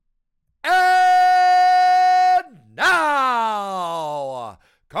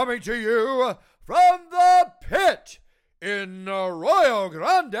coming to you from the pit in Arroyo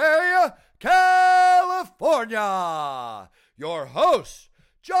Grande, California. Your hosts,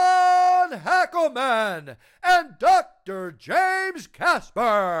 John Hackleman and Dr. James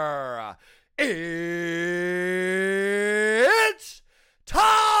Casper. It's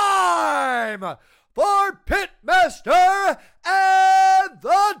time for Pitmaster and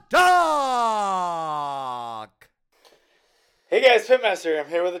the Doc. Hey guys, Pitmaster. I'm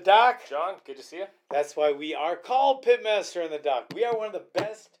here with the Doc. John, good to see you. That's why we are called Pitmaster and the Doc. We are one of the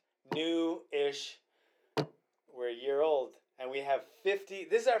best new-ish. We're a year old, and we have 50.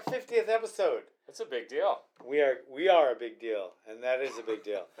 This is our 50th episode. That's a big deal. We are a big deal, and that is a big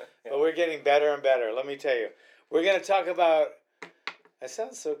deal. But we're getting better and better. Let me tell you, we're gonna talk about. I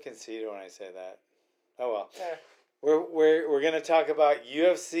sound so conceited when I say that. Oh well. Yeah. We're gonna talk about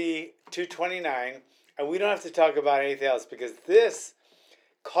UFC 229. And we don't have to talk about anything else because this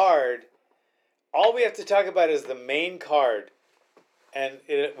card, all we have to talk about is the main card, and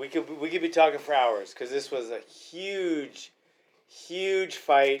we could be talking for hours because this was a huge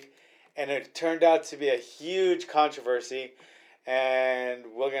fight, and it turned out to be a huge controversy, and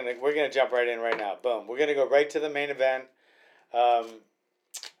we're gonna jump right in right now. Boom, we're gonna go right to the main event. Conor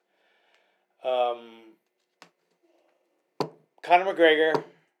McGregor,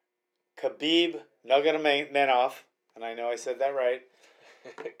 Khabib Nurmagomedov, and I know I said that right.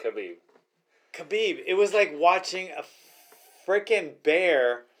 Khabib. It was like watching a freaking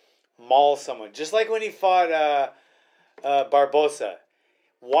bear maul someone. Just like when he fought Barbosa.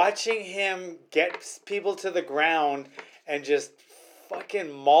 Watching him get people to the ground and just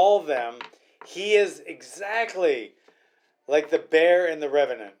fucking maul them. He is exactly like the bear in the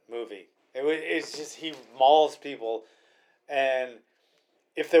Revenant movie. It's just he mauls people, and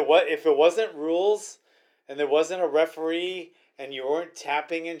if it wasn't rules and there wasn't a referee and you weren't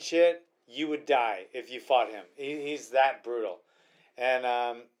tapping and shit, you would die if you fought him. He's that brutal. And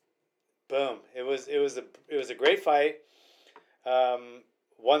boom, it was a great fight.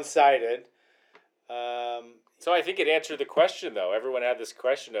 One-sided. So I think it answered the question, though. Everyone had this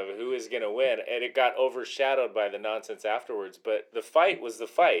question of who is going to win, and it got overshadowed by the nonsense afterwards. But the fight was the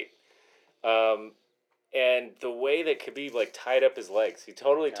fight. And the way that Khabib tied up his legs, he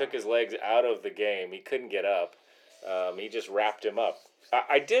totally took his legs out of the game. He couldn't get up. He just wrapped him up.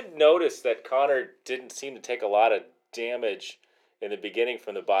 I did notice that Conor didn't seem to take a lot of damage in the beginning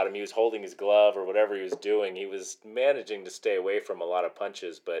from the bottom. He was holding his glove or whatever he was doing. He was managing to stay away from a lot of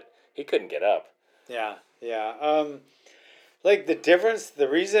punches, but he couldn't get up. Yeah. The difference, the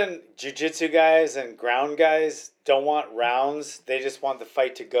reason jiu-jitsu guys and ground guys don't want rounds, they just want the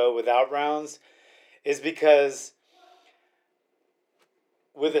fight to go without rounds, is because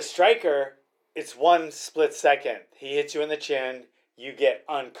with a striker, it's one split second. He hits you in the chin, you get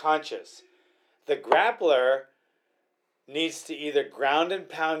unconscious. The grappler needs to either ground and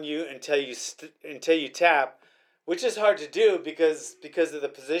pound you until you tap, which is hard to do because of the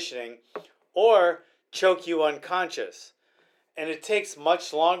positioning, or choke you unconscious. And it takes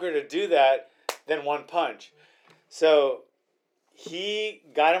much longer to do that than one punch. So he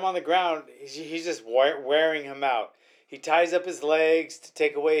got him on the ground. He's just wearing him out. He ties up his legs to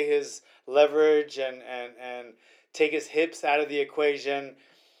take away his leverage and take his hips out of the equation.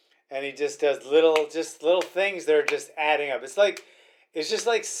 And he just does little things that are just adding up. It's just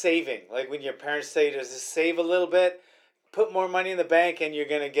like saving. Like when your parents say, just save a little bit, put more money in the bank, and you're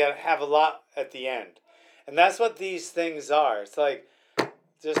going to have a lot at the end. And that's what these things are. It's like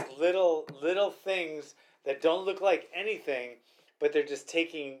just little things that don't look like anything, but they're just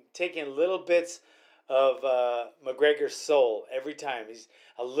taking little bits of McGregor's soul every time.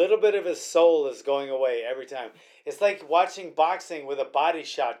 A little bit of his soul is going away every time. It's like watching boxing with a body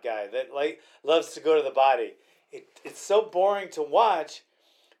shot guy that loves to go to the body. It's so boring to watch,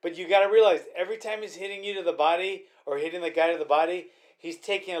 but you got to realize every time he's hitting you to the body or hitting the guy to the body, he's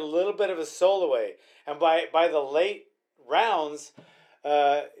taking a little bit of his soul away. And by the late rounds,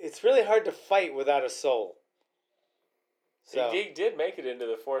 it's really hard to fight without a soul. So He did make it into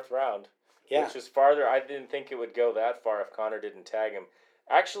the fourth round. Yeah. Which was farther. I didn't think it would go that far if Conor didn't tag him.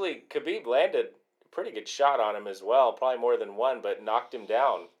 Actually, Khabib landed a pretty good shot on him as well. Probably more than one, but knocked him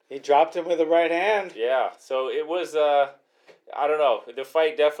down. He dropped him with the right hand. Yeah. So it was, I don't know. The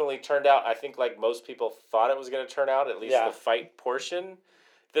fight definitely turned out, I think, like most people thought it was going to turn out, at least the fight portion.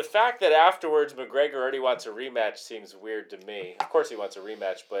 The fact that afterwards McGregor already wants a rematch seems weird to me. Of course he wants a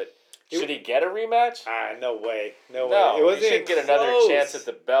rematch, but should he get a rematch? No way. No, way. He shouldn't get another chance at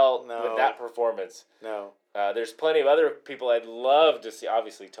the belt with that performance. No. There's plenty of other people I'd love to see.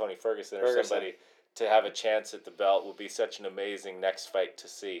 Obviously, Tony Ferguson or somebody to have a chance at the belt will be such an amazing next fight to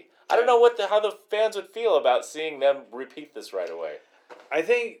see. I don't know how the fans would feel about seeing them repeat this right away. I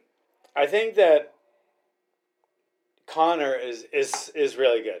think that Conor is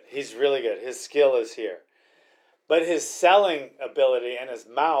really good. He's really good. His skill is here. But his selling ability and his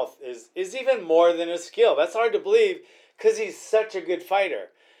mouth is even more than his skill. That's hard to believe because he's such a good fighter.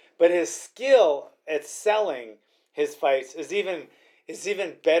 But his skill at selling his fights is even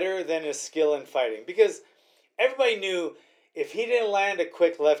better than his skill in fighting. Because everybody knew if he didn't land a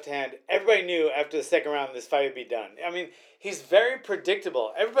quick left hand, everybody knew after the second round this fight would be done. I mean, he's very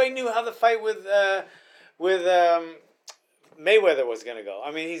predictable. Everybody knew how the fight with Mayweather was going to go.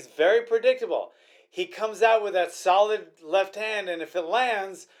 I mean, he's very predictable. He comes out with that solid left hand, and if it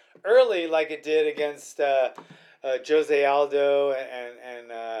lands early like it did against Jose Aldo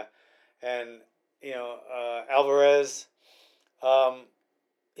and Alvarez,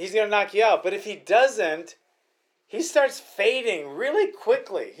 he's going to knock you out. But if he doesn't, he starts fading really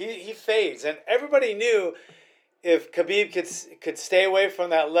quickly. He fades, and everybody knew if Khabib could stay away from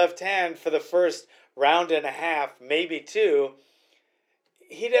that left hand for the first round and a half, maybe two,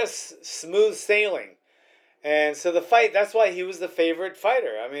 he'd have smooth sailing. And so the fight, that's why he was the favorite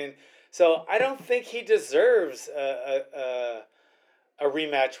fighter. I mean, so I don't think he deserves a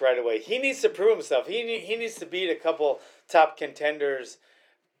rematch right away. He needs to prove himself. He needs to beat a couple top contenders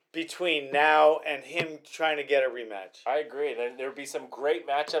between now and him trying to get a rematch. I agree. There would be some great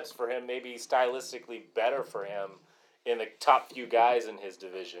matchups for him, maybe stylistically better for him in the top few guys in his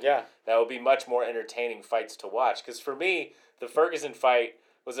division. Yeah. That would be much more entertaining fights to watch. Because for me, the Ferguson fight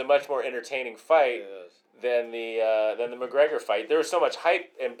was a much more entertaining fight than the McGregor fight. There was so much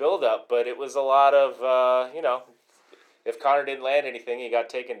hype and build-up, but it was a lot of, if Conor didn't land anything, he got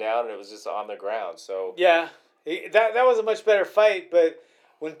taken down, and it was just on the ground. So yeah, that was a much better fight, but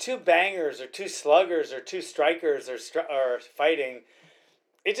when two bangers or two sluggers or two strikers are fighting,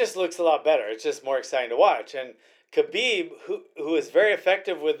 it just looks a lot better. It's just more exciting to watch. And Khabib, who is very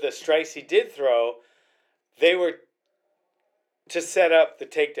effective with the strikes he did throw, they were to set up the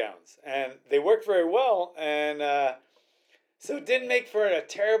takedowns. And they worked very well. And so it didn't make for a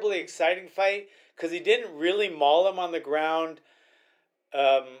terribly exciting fight because he didn't really maul him on the ground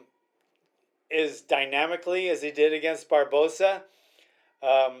as dynamically as he did against Barbosa.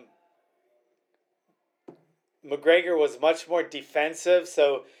 McGregor was much more defensive,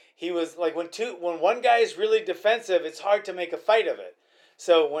 so he was like when one guy is really defensive, it's hard to make a fight of it.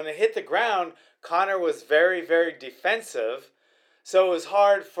 So when it hit the ground, Conor was very, very defensive, so it was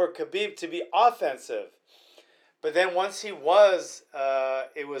hard for Khabib to be offensive. But then once he was,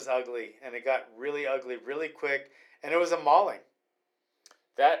 it was ugly, and it got really ugly really quick, and it was a mauling.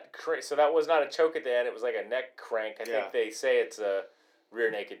 So that was not a choke at the end, it was like a neck crank. I think they say it's a rear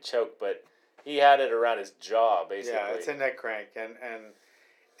naked choke, but he had it around his jaw, basically. Yeah, it's a neck crank, and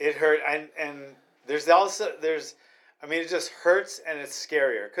it hurt, and it just hurts, and it's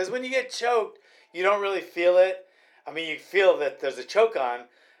scarier. Because when you get choked, you don't really feel it. I mean, you feel that there's a choke on,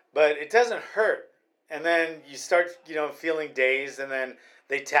 but it doesn't hurt. And then you start, feeling dazed, and then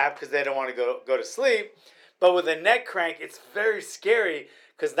they tap because they don't want to go to sleep. But with a neck crank, it's very scary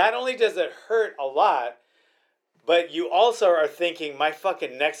because not only does it hurt a lot, but you also are thinking, my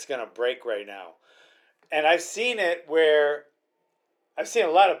fucking neck's going to break right now. And I've seen it where I've seen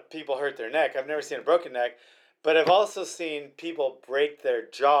a lot of people hurt their neck. I've never seen a broken neck. But I've also seen people break their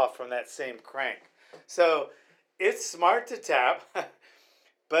jaw from that same crank. So it's smart to tap.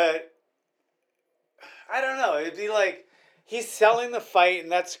 But I don't know. It'd be like he's selling the fight,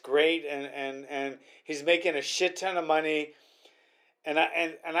 and that's great. And he's making a shit ton of money. And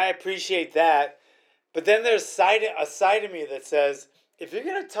I appreciate that. But then there's a side of me that says, if you're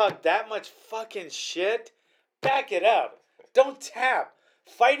going to talk that much fucking shit, back it up. Don't tap.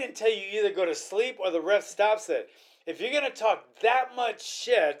 Fight until you either go to sleep or the ref stops it. If you're going to talk that much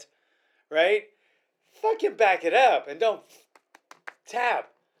shit, right, fucking back it up and don't tap,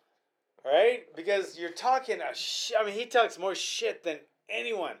 right? Because you're talking he talks more shit than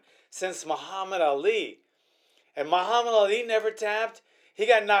anyone since Muhammad Ali. And Muhammad Ali never tapped. He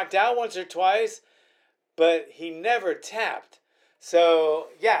got knocked out once or twice, but he never tapped. So,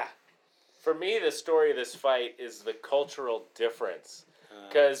 yeah. For me, the story of this fight is the cultural difference.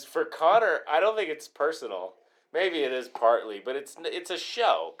 Because for Conor, I don't think it's personal. Maybe it is partly, but it's a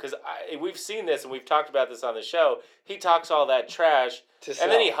show. Because we've seen this and we've talked about this on the show. He talks all that trash,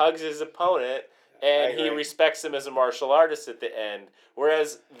 and then he hugs his opponent, and he respects him as a martial artist at the end.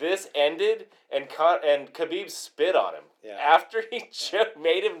 Whereas this ended, and Khabib spit on him. Yeah. After he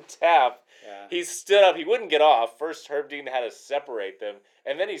made him tap, Yeah. He stood up. He wouldn't get off. First, Herb Dean had to separate them,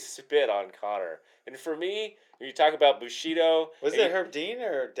 and then he spit on Conor. And for me, when you talk about Bushido, Was it Herb Dean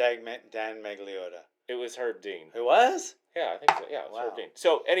or Dan Magliota? It was Herb Dean. It was? Yeah, I think so. Yeah, it was Wow. Herb Dean.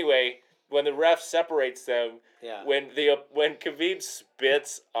 So anyway, when the ref separates them, Yeah. when Khabib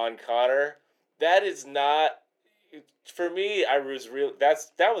spits on Conor, that is not. For me, I was real. That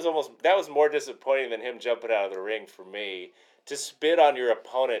was more disappointing than him jumping out of the ring for me. To spit on your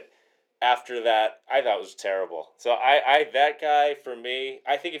opponent after that, I thought was terrible. So I that guy for me,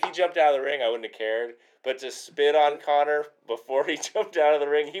 I think if he jumped out of the ring, I wouldn't have cared. But to spit on Conor before he jumped out of the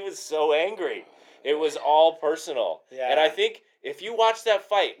ring, he was so angry. It was all personal. Yeah. And I think if you watch that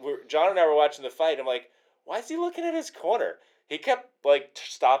fight, John and I were watching the fight. I'm like, why is he looking at his corner? He kept like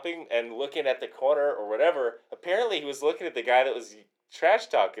stopping and looking at the corner or whatever. Apparently, he was looking at the guy that was trash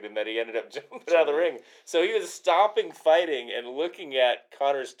talking him that he ended up jumping out of the ring. So he was stopping fighting and looking at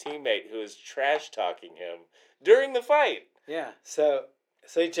Conor's teammate who was trash talking him during the fight. Yeah. So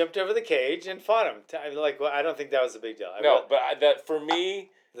he jumped over the cage and fought him. I don't think that was a big deal. That for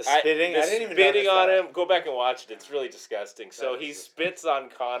me. The spitting, I didn't even spitting notice on that. him. Go back and watch it. It's really disgusting. So he spits on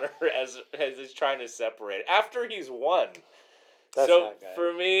Conor as he's trying to separate after he's won. That's so not good.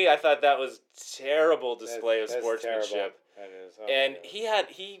 For me, I thought that was terrible display of That's sportsmanship. terrible. That is. Oh And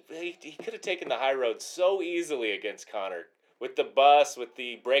he could have taken the high road so easily against Conor with the bus, with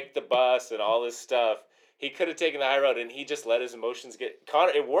the break the bus and all this stuff. He could have taken the high road, and he just let his emotions get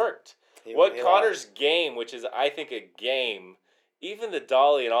Conor. It worked. Conor's game, which is I think a game. Even the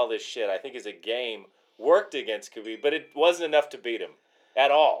dolly and all this shit, I think, is a game, worked against Khabib, but it wasn't enough to beat him at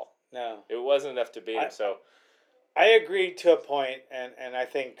all. No. It wasn't enough to beat him, so... I agree to a point, and I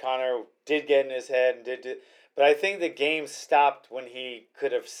think Conor did get in his head, but I think the game stopped when he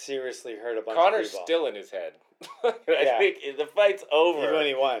could have seriously hurt a bunch Conor's of people. still in his head. I think the fight's over. Even when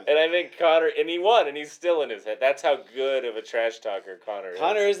he won. And I think he won, and he's still in his head. That's how good of a trash talker Conor is.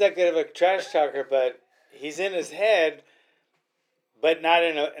 Conor is that good of a trash talker, but he's in his head... But not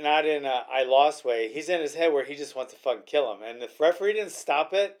in a I lost way. He's in his head where he just wants to fucking kill him. And if the referee didn't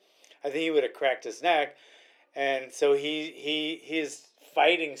stop it, I think he would have cracked his neck. And so he is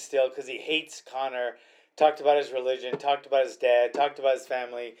fighting still because he hates Conor. Talked about his religion. Talked about his dad. Talked about his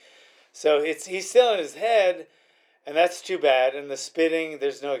family. So he's still in his head, and that's too bad. And the spitting,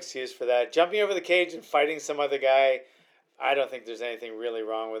 there's no excuse for that. Jumping over the cage and fighting some other guy, I don't think there's anything really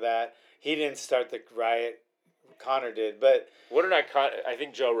wrong with that. He didn't start the riot. Conor did, but I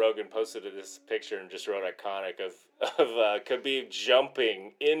think Joe Rogan posted this picture and just wrote iconic of Khabib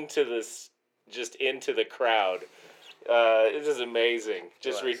jumping into the crowd. It is amazing,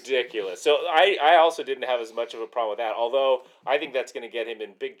 just ridiculous. So I also didn't have as much of a problem with that, although I think that's going to get him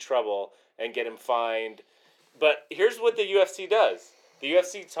in big trouble and get him fined. But here's what the UFC does: the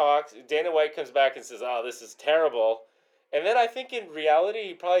UFC talks. Dana White comes back and says, "Oh, this is terrible," and then I think in reality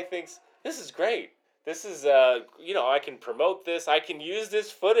he probably thinks this is great. This is, I can promote this. I can use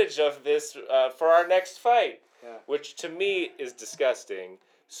this footage of this for our next fight, which to me is disgusting.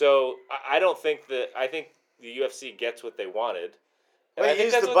 So I think the UFC gets what they wanted. And I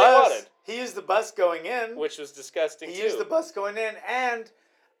think that's what they wanted. He used the bus going in. Which was disgusting, too. He used the bus going in, and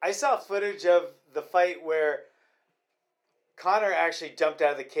I saw footage of the fight where Conor actually jumped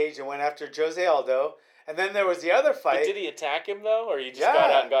out of the cage and went after Jose Aldo. And then there was the other fight. But did he attack him, though, or he just got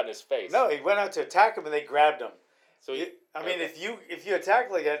out and got in his face? No, he went out to attack him, and they grabbed him. So if you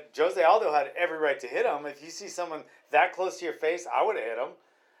attack like that, Jose Aldo had every right to hit him. If you see someone that close to your face, I would have hit him.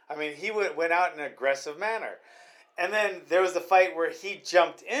 I mean, he went out in an aggressive manner. And then there was the fight where he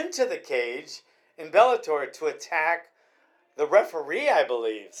jumped into the cage in Bellator to attack the referee, I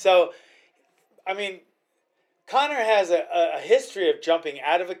believe. So, I mean... Conor has a history of jumping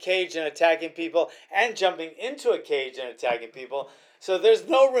out of a cage and attacking people and jumping into a cage and attacking people. So there's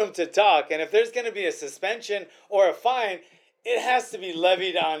no room to talk. And if there's going to be a suspension or a fine, it has to be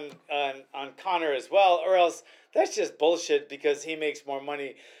levied on Conor as well, or else that's just bullshit because he makes more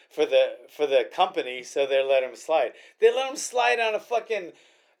money for the company, so they let him slide. They let him slide on a fucking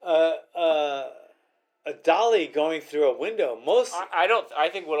a dolly going through a window. I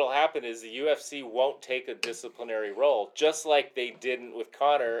think what'll happen is the UFC won't take a disciplinary role, just like they didn't with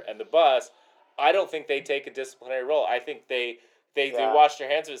Conor and the bus. I don't think they take a disciplinary role. I think they wash their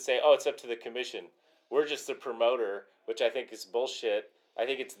hands of it and say, "Oh, it's up to the commission. We're just the promoter," which I think is bullshit. I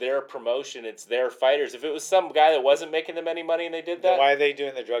think it's their promotion. It's their fighters. If it was some guy that wasn't making them any money and they did that, then why are they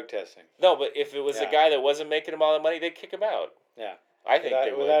doing the drug testing? No, but if it was a guy that wasn't making them all the money, they'd kick him out. Yeah. I think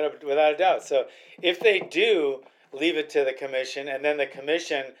they would. Without a doubt. So if they do leave it to the commission, and then the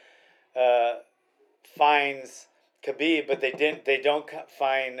commission fines Khabib, but they don't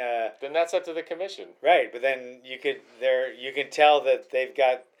find. Then that's up to the commission. Right, but then you can tell that they've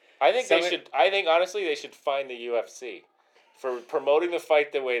got. I think they should. I think honestly, they should fine the UFC for promoting the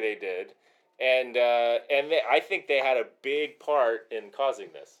fight the way they did, and I think they had a big part in causing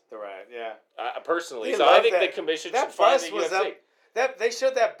this. Right. Yeah. Personally, so I think the commission should fine the UFC. That they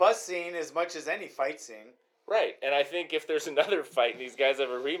showed that bus scene as much as any fight scene. Right, and I think if there's another fight and these guys have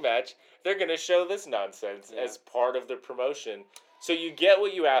a rematch, they're going to show this nonsense as part of the promotion. So you get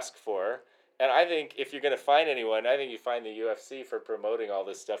what you ask for, and I think if you're going to find anyone, I think you find the UFC for promoting all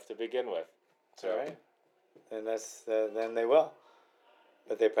this stuff to begin with. So, all right, and then they will,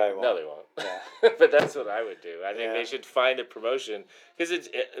 but they probably won't. No, they won't. Yeah. But that's what I would do. I think they should find a promotion because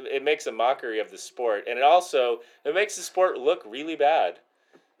it makes a mockery of the sport, and it makes the sport look really bad.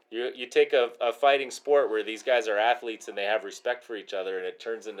 You take a fighting sport where these guys are athletes and they have respect for each other, and it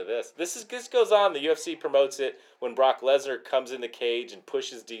turns into this. This goes on. The UFC promotes it when Brock Lesnar comes in the cage and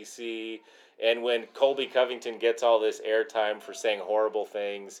pushes DC, and when Colby Covington gets all this airtime for saying horrible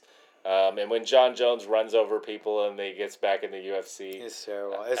things, and when John Jones runs over people and he gets back in the UFC. It's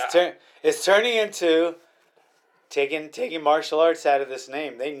terrible. It's turning into taking martial arts out of this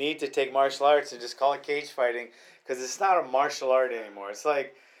name. They need to take martial arts and just call it cage fighting because it's not a martial art anymore. It's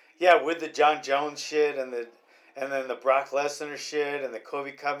like. Yeah, with the John Jones shit and then the Brock Lesnar shit and the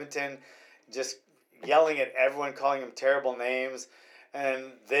Kobe Covington just yelling at everyone, calling them terrible names,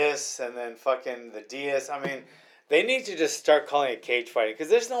 and this and then fucking the Diaz. I mean, they need to just start calling it cage fighting because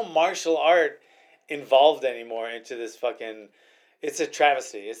there's no martial art involved anymore into this fucking. It's a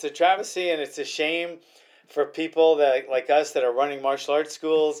travesty. It's a travesty, and it's a shame for people that like us that are running martial arts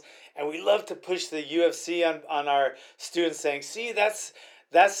schools, and we love to push the UFC on our students, saying, "See, that's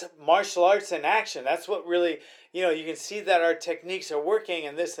martial arts in action. That's what really, you can see that our techniques are working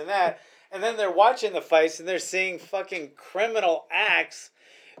and this and that." And then they're watching the fights and they're seeing fucking criminal acts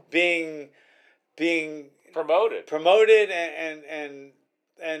being promoted and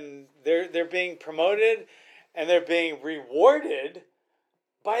they're being promoted and they're being rewarded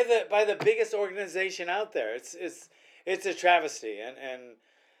by the biggest organization out there. It's a travesty and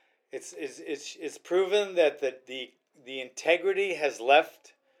it's proven that the integrity has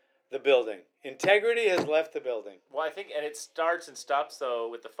left the building. Integrity has left the building. Well, I think, and it starts and stops, though,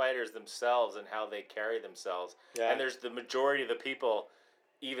 with the fighters themselves and how they carry themselves. Yeah. And there's the majority of the people,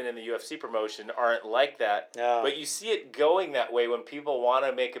 even in the UFC promotion, aren't like that. No. But you see it going that way when people want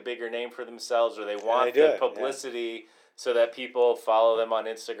to make a bigger name for themselves or they want the publicity so that people follow them on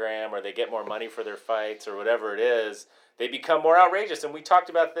Instagram or they get more money for their fights or whatever it is. They become more outrageous. And we talked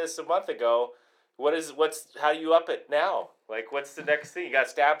about this a month ago. How do you up it now? Like, what's the next thing? You got to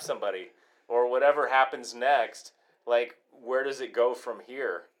stab somebody or whatever happens next. Like, where does it go from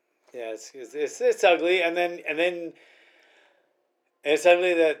here? Yeah, it's ugly. And then it's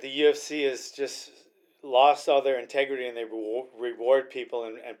ugly that the UFC has just lost all their integrity and they reward people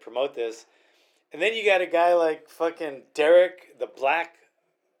and promote this. And then you got a guy like fucking Derek, the Black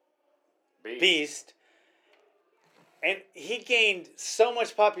Beast. And he gained so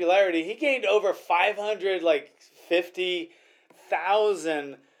much popularity. He gained over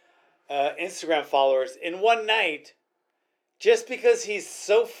 550,000 Instagram followers in one night, just because he's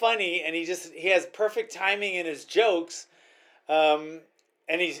so funny and he has perfect timing in his jokes, and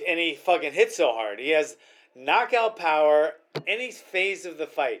he fucking hits so hard. He has knockout power any phase of the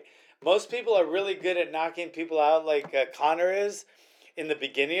fight. Most people are really good at knocking people out, like Conor is in the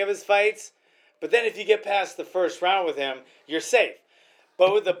beginning of his fights. But then if you get past the first round with him, you're safe.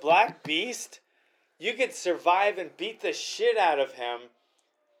 But with the Black Beast, you could survive and beat the shit out of him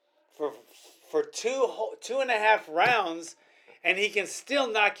for 2.5 rounds, and he can still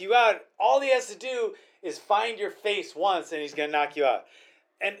knock you out. All he has to do is find your face once, and he's going to knock you out.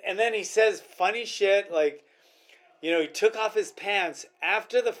 And then he says funny shit like, he took off his pants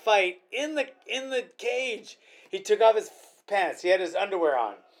after the fight in the cage. He took off his pants. He had his underwear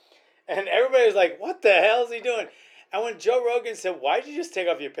on. And everybody was like, what the hell is he doing? And when Joe Rogan said, why'd you just take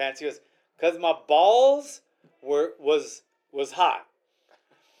off your pants? He goes, because my balls was hot.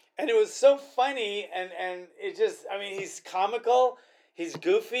 And it was so funny, and it just, he's comical, he's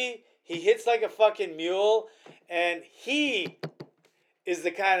goofy, he hits like a fucking mule, and he is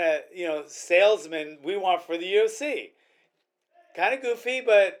the kind of, salesman we want for the UFC. Kind of goofy,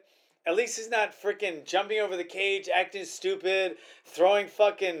 but at least he's not freaking jumping over the cage, acting stupid, throwing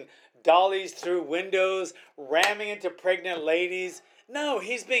fucking dollies through windows, ramming into pregnant ladies. No,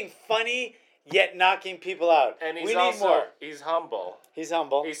 he's being funny yet knocking people out. And we need more. He's humble. He's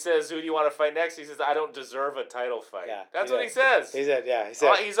humble. He says, "Who do you want to fight next?" He says, "I don't deserve a title fight." Yeah, That's what he says. He said, "Yeah." He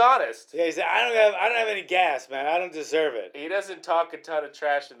said, He's honest. "Yeah." He said, "I don't have any gas, man. I don't deserve it." He doesn't talk a ton of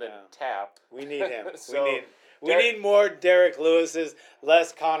trash and then tap. We need him. So, we need more Derek Lewis's,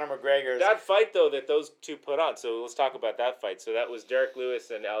 less Conor McGregor's. That fight, though, that those two put on. So let's talk about that fight. So that was Derek Lewis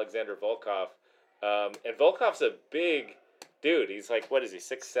and Alexander Volkov. And Volkov's a big dude. He's like, what is he,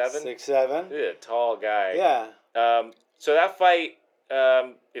 6'7"? 6'7". He's a tall guy. Yeah. So that fight,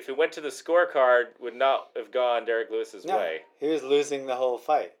 if it went to the scorecard, would not have gone Derek Lewis's way. He was losing the whole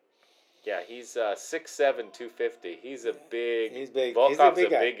fight. Yeah, he's 6'7", 250. He's big. He's big. Volkov's He's a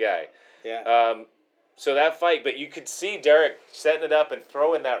big guy. Yeah. So that fight, but you could see Derek setting it up and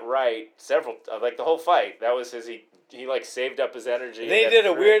throwing that right like the whole fight. That was he like saved up his energy. They did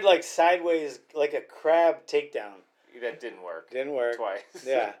a weird like sideways, like a crab takedown. That didn't work. Didn't work. Twice.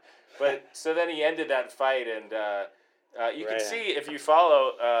 Yeah. But so then he ended that fight, and you can see if you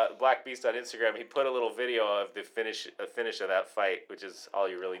follow Black Beast on Instagram, he put a little video of the finish of that fight, which is all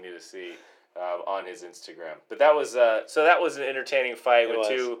you really need to see on his Instagram. But that was that was an entertaining fight with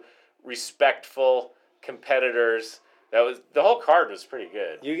two respectful competitors. That was the whole card was pretty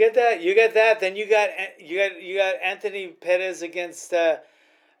good. You get that. Then you got Anthony Pettis against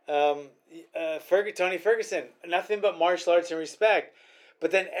Tony Ferguson. Nothing but martial arts and respect. But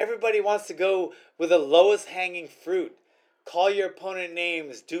then everybody wants to go with the lowest hanging fruit. Call your opponent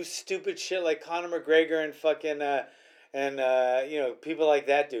names. Do stupid shit like Conor McGregor and fucking people like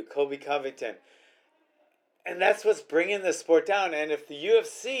that do. Kobe Covington. And that's what's bringing the sport down. And if the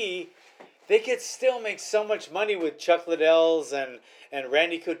UFC, they could still make so much money with Chuck Liddell's and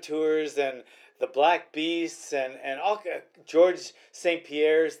Randy Couture's and the Black Beasts and all George St.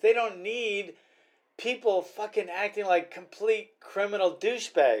 Pierre's. They don't need people fucking acting like complete criminal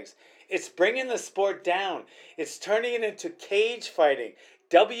douchebags. It's bringing the sport down. It's turning it into cage fighting.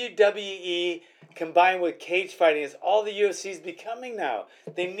 WWE combined with cage fighting is all the UFC is becoming now.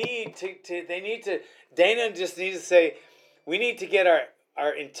 Dana just needs to say, we need to get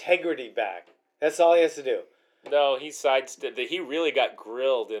our integrity back. That's all he has to do. No, he sidestepped. He really got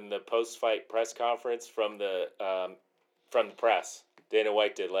grilled in the post-fight press conference from the press. Dana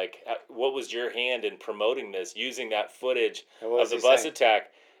White did. Like, what was your hand in promoting this, using that footage of the bus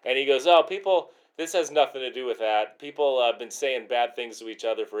attack? And he goes, "Oh, people, this has nothing to do with that. People have been saying bad things to each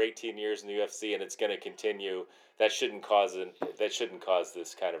other for 18 years in the UFC, and it's going to continue. That shouldn't cause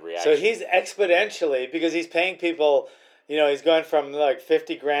this kind of reaction." So he's exponentially, because he's paying people. He's going from like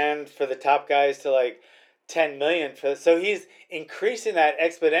 50 grand for the top guys to like 10 million so he's increasing that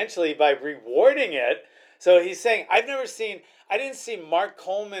exponentially by rewarding it. So he's saying, I didn't see Mark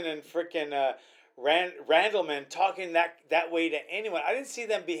Coleman and freaking Randleman talking that way to anyone. I didn't see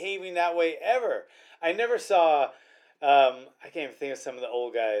them behaving that way ever. I never saw I can't even think of some of the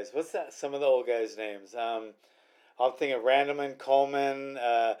old guys. What's that? Some of the old guys' names. I'm thinking of Randleman, Coleman.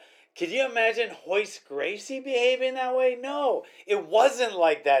 Could you imagine Hoist Gracie behaving that way? No, it wasn't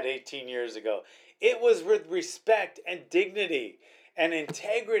like that 18 years ago. It was with respect and dignity and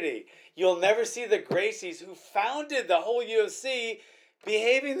integrity. You'll never see the Gracies who founded the whole UFC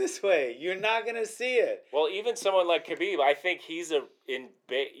behaving this way. You're not going to see it. Well, even someone like Khabib, I think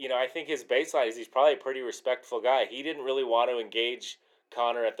I think his baseline is he's probably a pretty respectful guy. He didn't really want to engage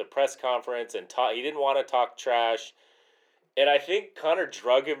Conor at the press conference and he didn't want to talk trash. And I think Conor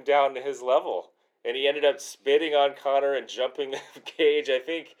drug him down to his level. And he ended up spitting on Conor and jumping the cage. I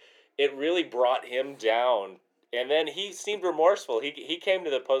think it really brought him down. And then he seemed remorseful. He came to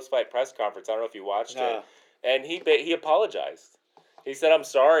the post-fight press conference. I don't know if you watched it. And he apologized. He said, "I'm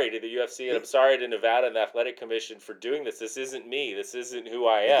sorry to the UFC and I'm sorry to Nevada and the Athletic Commission for doing this. This isn't me. This isn't who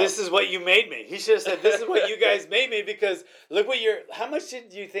I am. This is what you made me." He should have said, "This is what you guys made me," because look how much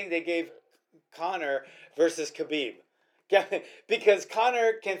did you think they gave Conor versus Khabib? Because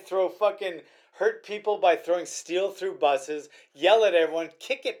Conor can hurt people by throwing steel through buses, yell at everyone,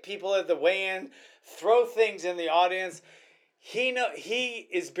 kick at people at the weigh-in, throw things in the audience. He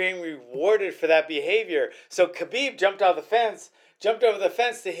is being rewarded for that behavior. So Khabib jumped over the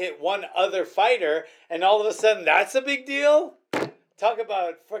fence to hit one other fighter, and all of a sudden that's a big deal? Talk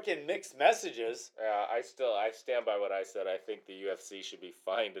about freaking mixed messages. Yeah, I stand by what I said. I think the UFC should be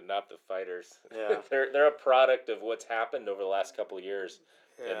fined and not the fighters. Yeah. They're a product of what's happened over the last couple of years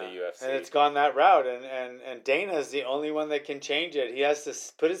in the UFC. And it's gone that route, and Dana's the only one that can change it. He has to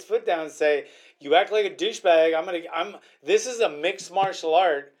put his foot down and say, "You act like a douchebag. This is a mixed martial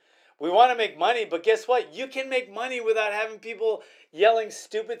art. We want to make money, but guess what? You can make money without having people yelling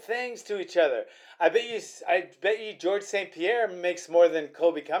stupid things to each other. I bet you George St. Pierre makes more than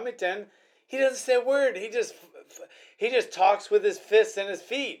Kobe Covington. He doesn't say a word. He just talks with his fists and his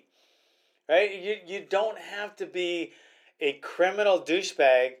feet. Right? You don't have to be a criminal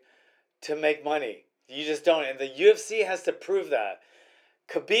douchebag to make money. You just don't. And the UFC has to prove that.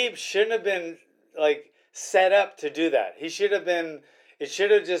 Khabib shouldn't have been like set up to do that. He should have been. It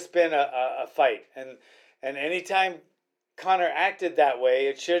should have just been a fight. And anytime Conor acted that way,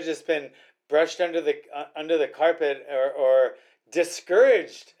 it should have just been brushed under the carpet or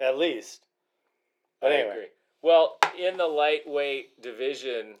discouraged at least. But anyway. I agree. Well, in the lightweight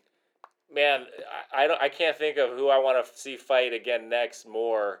division, man, I can't think of who I want to see fight again next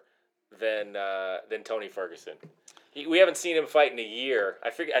more than Tony Ferguson. We haven't seen him fight in a year. I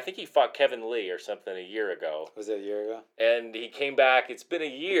think he fought Kevin Lee or something a year ago. Was it a year ago? And he came back. It's been a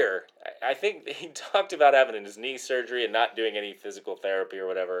year. I think he talked about having his knee surgery and not doing any physical therapy or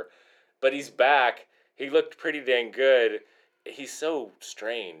whatever. But he's back. He looked pretty dang good. He's so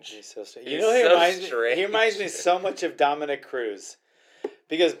strange. He's so strange. He's He reminds me so much of Dominic Cruz.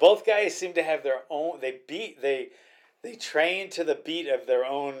 Because both guys seem to have their own. They train to the beat of their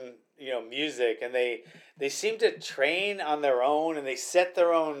own, music, and they seem to train on their own, and they set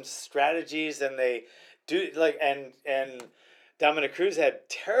their own strategies, and they do and Dominic Cruz had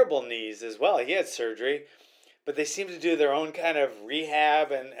terrible knees as well. He had surgery, but they seem to do their own kind of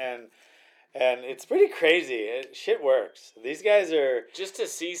rehab, and it's pretty crazy. Shit works. These guys are just to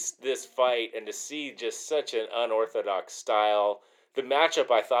see this fight and to see just such an unorthodox style. The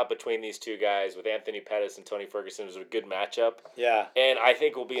matchup, I thought, between these two guys with Anthony Pettis and Tony Ferguson was a good matchup. Yeah. And I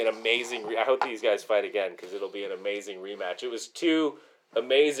think will be an amazing... I hope these guys fight again because it'll be an amazing rematch. It was 2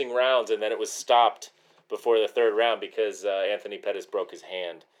 amazing rounds, and then it was stopped before the third round because Anthony Pettis broke his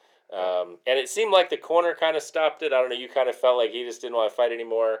hand. And it seemed like the corner kind of stopped it. I don't know, you kind of felt like he just didn't want to fight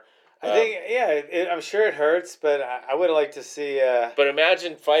anymore. I think, I'm sure it hurts, but I would like to see... But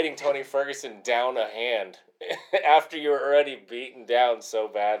imagine fighting Tony Ferguson down a hand after you were already beaten down so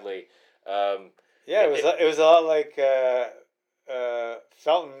badly. It was a lot like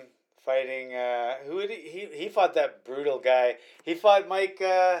Felton fighting... who did he fought that brutal guy. He fought Mike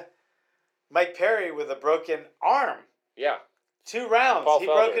Perry with a broken arm. Yeah. 2 rounds. Paul he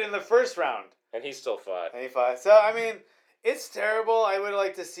Felder. broke it in the first round. And he still fought. So, I mean... It's terrible. I would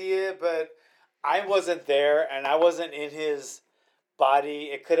like to see it, but I wasn't there, and I wasn't in his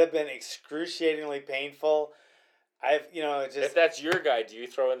body. It could have been excruciatingly painful. If that's your guy, do you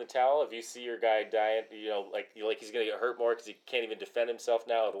throw in the towel? If you see your guy dying, like he's gonna get hurt more because he can't even defend himself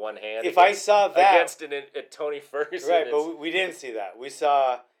now with one hand. If I saw that against a Tony Ferguson, right? But we didn't see that. We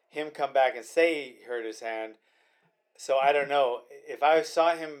saw him come back and say he hurt his hand. So I don't know if I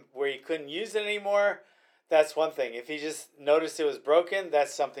saw him where he couldn't use it anymore. That's one thing. If he just noticed it was broken,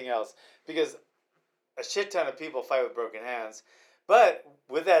 that's something else. Because a shit ton of people fight with broken hands. But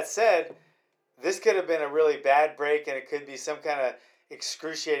with that said, this could have been a really bad break, and it could be some kind of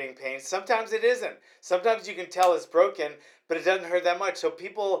excruciating pain. Sometimes it isn't. Sometimes you can tell it's broken, but it doesn't hurt that much. So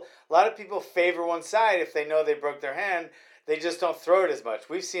a lot of people favor one side if they know they broke their hand. They just don't throw it as much.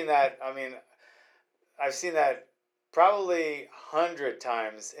 We've seen that. I mean, I've seen that probably 100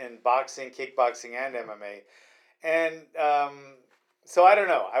 times in boxing, kickboxing, and MMA. And so I don't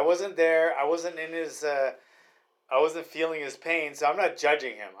know. I wasn't there. I wasn't in his... I wasn't feeling his pain, so I'm not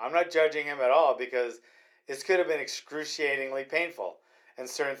judging him. I'm not judging him at all because this could have been excruciatingly painful, and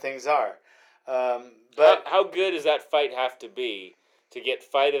certain things are. But how good does that fight have to be to get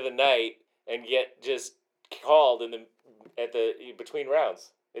fight of the night and get just called at the between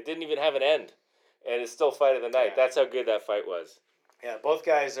rounds? It didn't even have an end. And it's still fight of the night. Yeah. That's how good that fight was. Yeah, both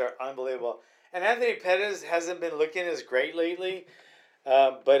guys are unbelievable. And Anthony Pettis hasn't been looking as great lately.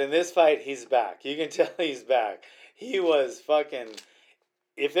 But in this fight, he's back. You can tell he's back. He was fucking...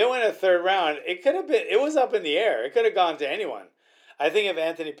 If it went a third round, it could have been... It was up in the air. It could have gone to anyone. I think if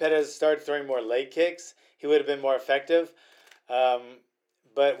Anthony Pettis started throwing more leg kicks, he would have been more effective.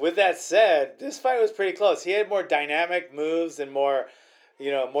 But with that said, this fight was pretty close. He had more dynamic moves and more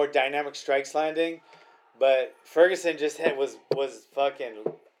dynamic strikes landing, but Ferguson just was fucking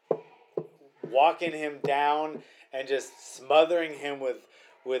walking him down and just smothering him with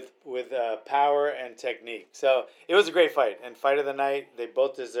power and technique. So it was a great fight, and fight of the night. They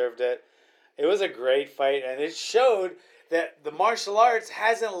both deserved it. It was a great fight, and it showed that the martial arts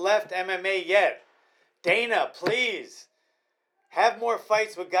hasn't left MMA yet. Dana, please have more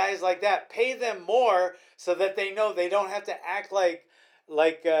fights with guys like that. Pay them more so that they know they don't have to act like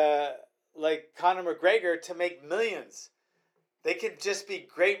Conor McGregor to make millions. They could just be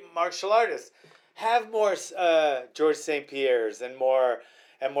great martial artists. Have more George St. Pierre's and more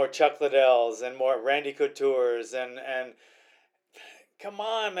Chuck Liddells and more Randy Couture's and come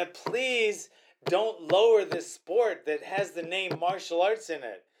on, man, please don't lower this sport that has the name martial arts in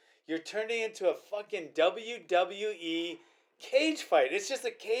it. You're turning into a fucking WWE cage fight. It's just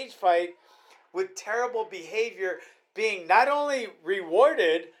a cage fight with terrible behavior being not only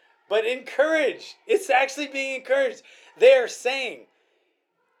rewarded, but encouraged. It's actually being encouraged. They are saying,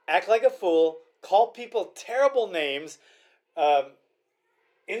 act like a fool, call people terrible names,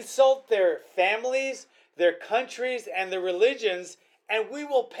 insult their families, their countries, and their religions, and we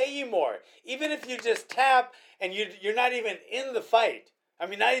will pay you more. Even if you just tap and you're not even in the fight. I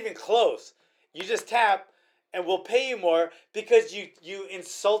mean, not even close. You just tap and we'll pay you more because you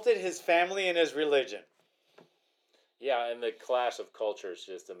insulted his family and his religion. Yeah, and the clash of culture is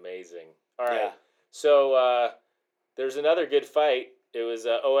just amazing. All right. Yeah. So there's another good fight. It was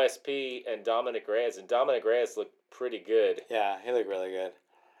OSP and Dominic Reyes, and Dominic Reyes looked pretty good. Yeah, he looked really good.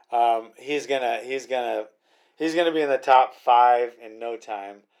 He's gonna be in the top 5 in no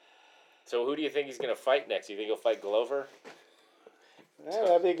time. So who do you think he's gonna fight next? You think he'll fight Glover? Yeah,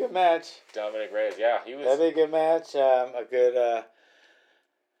 that'd be a good match. Dominic Reyes, yeah, he was. That'd be a good match. A good.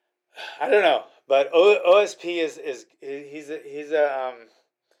 I don't know, but OSP is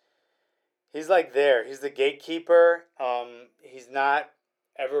he's like there. He's the gatekeeper. He's not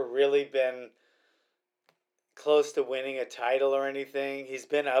ever really been close to winning a title or anything. He's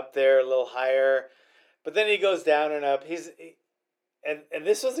been up there a little higher, but then he goes down and up. And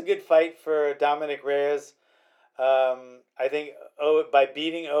this was a good fight for Dominic Reyes. I think by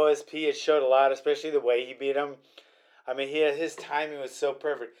beating OSP, it showed a lot, especially the way he beat him. I mean, his timing was so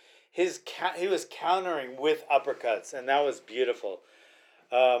perfect. He was countering with uppercuts, and that was beautiful.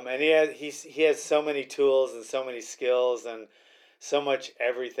 And he has so many tools and so many skills and so much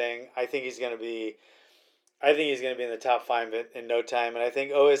everything. I think he's gonna be in the top 5 in no time, and I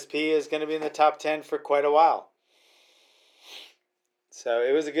think OSP is gonna be in the top 10 for quite a while. So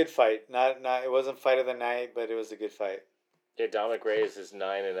it was a good fight. It wasn't fight of the night, but it was a good fight. Yeah, Dominic Reyes is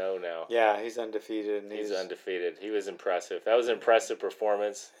 9-0 now. Yeah, he's undefeated. And he's undefeated. He was impressive. That was an impressive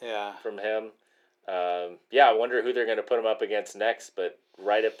performance. Yeah. From him. Yeah, I wonder who they're going to put him up against next, but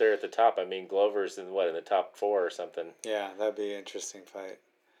right up there at the top. I mean, Glover's in the top 4 or something. Yeah, that'd be an interesting fight.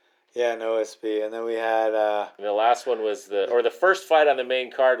 Yeah, an OSP. And then we had... And the last one was the first fight on the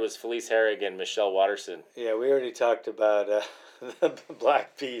main card was Felice Herrig and Michelle Watterson. Yeah, we already talked about the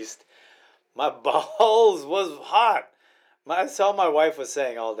Black Beast. My balls was hot. That's all my wife was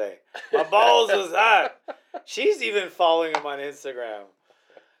saying all day. My balls was hot. She's even following him on Instagram.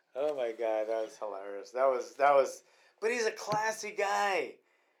 Oh my God, that was hilarious. That was. But he's a classy guy.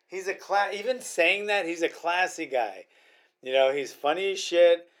 Even saying that, he's a classy guy. You know, he's funny as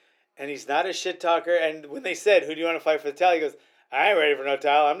shit, and he's not a shit talker. And when they said, "Who do you want to fight for the title?" he goes, "I ain't ready for no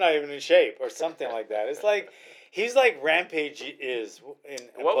title. I'm not even in shape," or something like that. It's like. He's like Rampage is.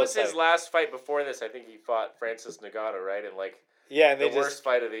 What was his last fight before this? I think he fought Francis Ngannou, right? And the worst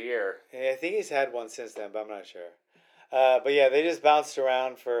fight of the year. Yeah, I think he's had one since then, but I'm not sure. But yeah, they just bounced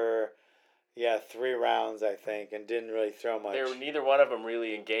around for 3 rounds, I think, and didn't really throw much. Neither one of them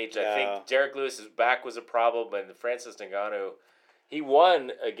really engaged. No. I think Derek Lewis's back was a problem, and Francis Ngannou, he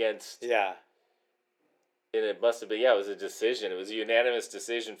won against. Yeah. And it must have been, it was a decision. It was a unanimous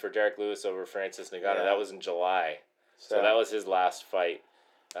decision for Derek Lewis over Francis Ngannou. Yeah. That was in July. So that was his last fight.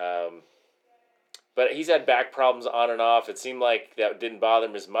 But he's had back problems on and off. It seemed like that didn't bother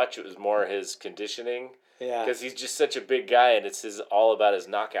him as much. It was more his conditioning. Yeah. Because he's just such a big guy, and it's all about his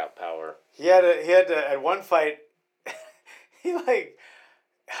knockout power. He had to at one fight, he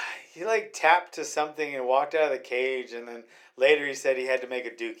tapped to something and walked out of the cage, and then later he said he had to make a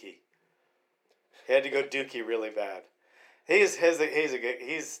dookie. He had to go dookie really bad. He's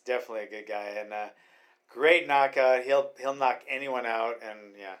definitely a good guy, and great knockout. He'll knock anyone out,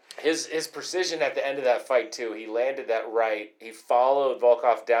 and yeah. His precision at the end of that fight too. He landed that right. He followed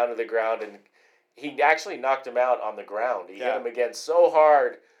Volkov down to the ground, and he actually knocked him out on the ground. He hit him again so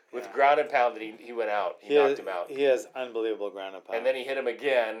hard with ground and pound that he went out. He knocked him out. He has unbelievable ground and pound. And then he hit him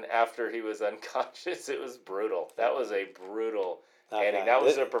again after he was unconscious. It was brutal. That was a brutal. And that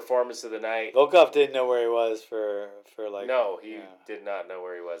was a performance of the night. Volkov didn't know where he was for No, he did not know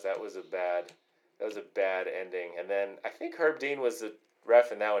where he was. That was a bad ending. And then I think Herb Dean was the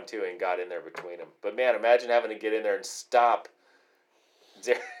ref in that one too and got in there between them. But man, imagine having to get in there and stop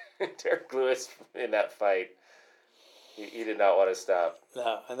Derek Lewis in that fight. He did not want to stop.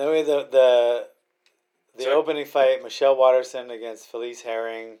 No, and then we had the opening fight, Michelle Watterson against Felice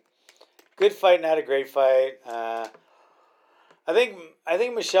Herrig. Good fight, not a great fight. I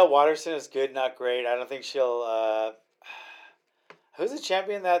think Michelle Watterson is good, not great. I don't think she'll. Who's the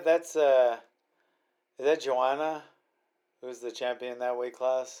champion? Is that Joanna? Who's the champion in that weight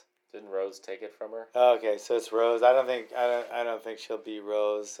class? Didn't Rose take it from her? Oh, okay, so it's Rose. I don't think she'll beat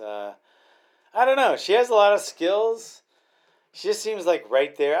Rose. I don't know. She has a lot of skills. She just seems like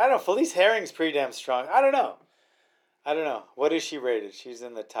right there. I don't know. Felice Herring's pretty damn strong. I don't know. What is she rated? She's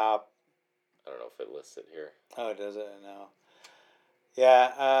in the top. I don't know if it lists it here. Oh, does it? No.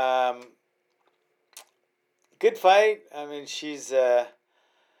 Yeah. Good fight. I mean, she's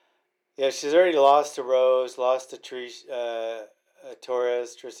she's already lost to Rose, lost to Trista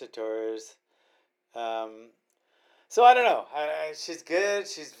Torres. So I don't know. She's good.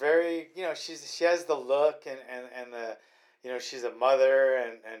 She's very, she has the look and the, she's a mother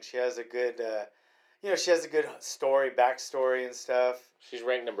and she has a good, she has a good backstory and stuff. She's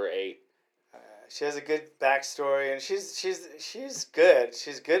ranked number 8. She has a good backstory and she's good.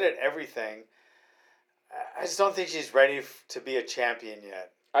 She's good at everything. I just don't think she's ready to be a champion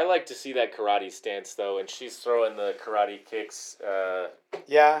yet. I like to see that karate stance though, and she's throwing the karate kicks.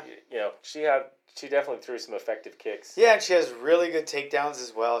 Yeah. She definitely threw some effective kicks. Yeah, and she has really good takedowns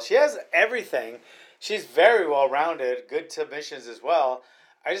as well. She has everything. She's very well rounded. Good submissions as well.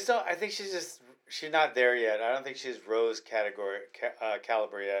 I think she's not there yet. I don't think she's Rose caliber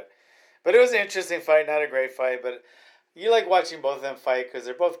yet. But it was an interesting fight, not a great fight. But you like watching both of them fight because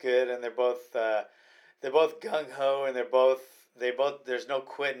they're both good and they're both gung ho and there's no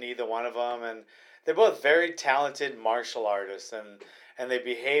quit in either one of them and they're both very talented martial artists and they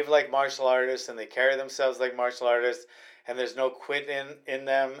behave like martial artists and they carry themselves like martial artists and there's no quit in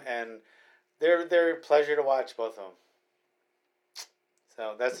them and they're a pleasure to watch, both of them.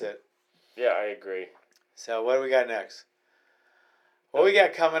 So that's it. Yeah, I agree. So what do we got next? What we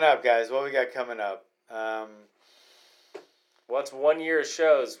got coming up, guys? What we got coming up? What's 1 year of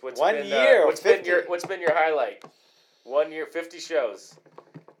shows? What's been your highlight? 1 year, 50 shows.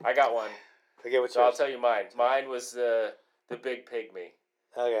 I got one. Okay, what's so yours? I'll tell you mine. Mine was the Big Pygmy.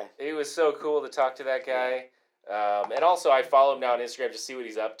 Okay. It was so cool to talk to that guy. And also I follow him now on Instagram to see what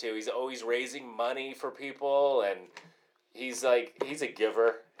he's up to. He's always raising money for people and he's a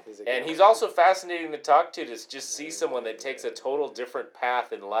giver. He's also fascinating to talk to just see someone that takes a total different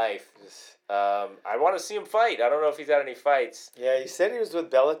path in life. I want to see him fight. I don't know if he's had any fights. Yeah, he said he was with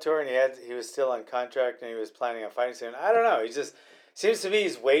Bellator and he was still on contract and he was planning on fighting soon. I don't know. He just seems to me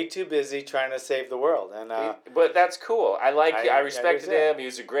he's way too busy trying to save the world. And but that's cool. I respected him. He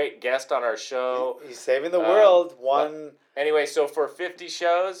was a great guest on our show. He's saving the world. Anyway, so for 50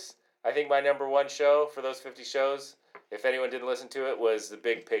 shows, I think my number one show for those 50 shows, if anyone didn't listen to it, was the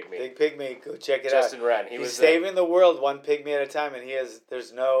Big Pygmy. Big Pygmy, go check it Justin out. Wren. He's saving the world one pygmy at a time, and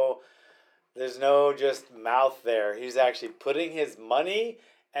there's no just mouth there. He's actually putting his money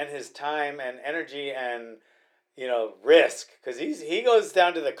and his time and energy and risk, because he goes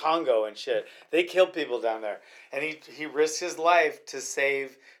down to the Congo and shit. They kill people down there, and he risks his life to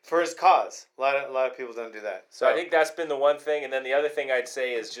save for his cause. A lot of people don't do that. So I think that's been the one thing, and then the other thing I'd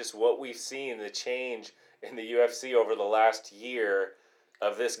say is just what we've seen, the change in the UFC over the last year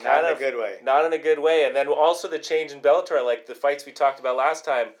of this kind of... Not in a good way. Not in a good way. And then also the change in Bellator, like the fights we talked about last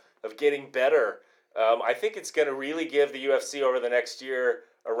time, of getting better. I think it's going to really give the UFC over the next year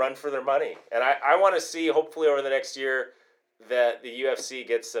a run for their money. And I want to see, hopefully over the next year, that the UFC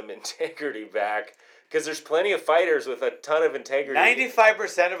gets some integrity back. Because there's plenty of fighters with a ton of integrity.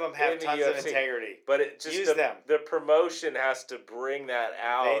 95% of them have tons of integrity. But the promotion has to bring that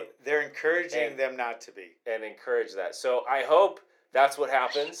out. They're encouraging them not to be. And encourage that. So I hope that's what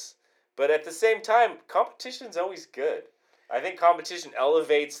happens. But at the same time, competition's always good. I think competition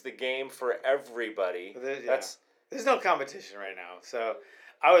elevates the game for everybody. There's no competition right now. So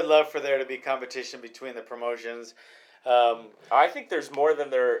I would love for there to be competition between the promotions. I think there's more than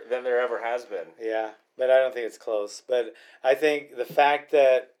there ever has been. Yeah, but I don't think it's close. But I think the fact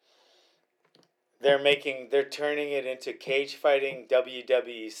that they're turning it into cage fighting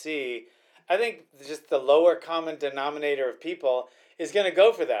WWEC, I think just the lower common denominator of people is going to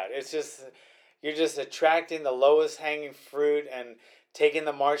go for that. It's just, you're just attracting the lowest hanging fruit, and taking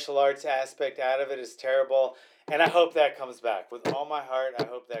the martial arts aspect out of it is terrible. And I hope that comes back. With all my heart, I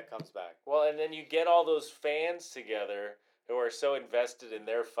hope that comes back. Well, and then you get all those fans together who are so invested in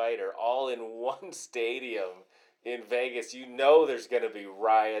their fighter, all in one stadium in Vegas. You know there's going to be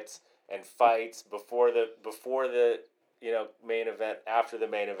riots and fights before the main event, after the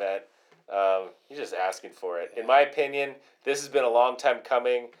main event. You're just asking for it. In my opinion, this has been a long time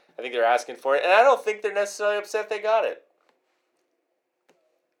coming. I think they're asking for it, and I don't think they're necessarily upset they got it.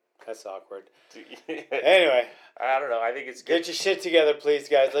 That's awkward. Anyway. I don't know. I think it's good. Get your shit together, please,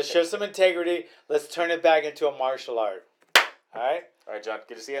 guys. Let's show some integrity. Let's turn it back into a martial art. All right? All right, John.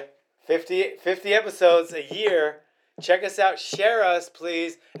 Good to see you. 50 episodes a year. Check us out. Share us,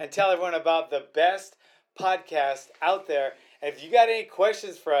 please, and tell everyone about the best podcast out there. And if you got any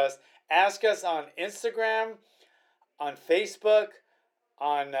questions for us, ask us on Instagram, on Facebook,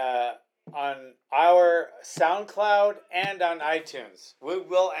 on our SoundCloud, and on iTunes. We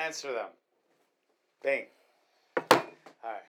will answer them. Bing. All right.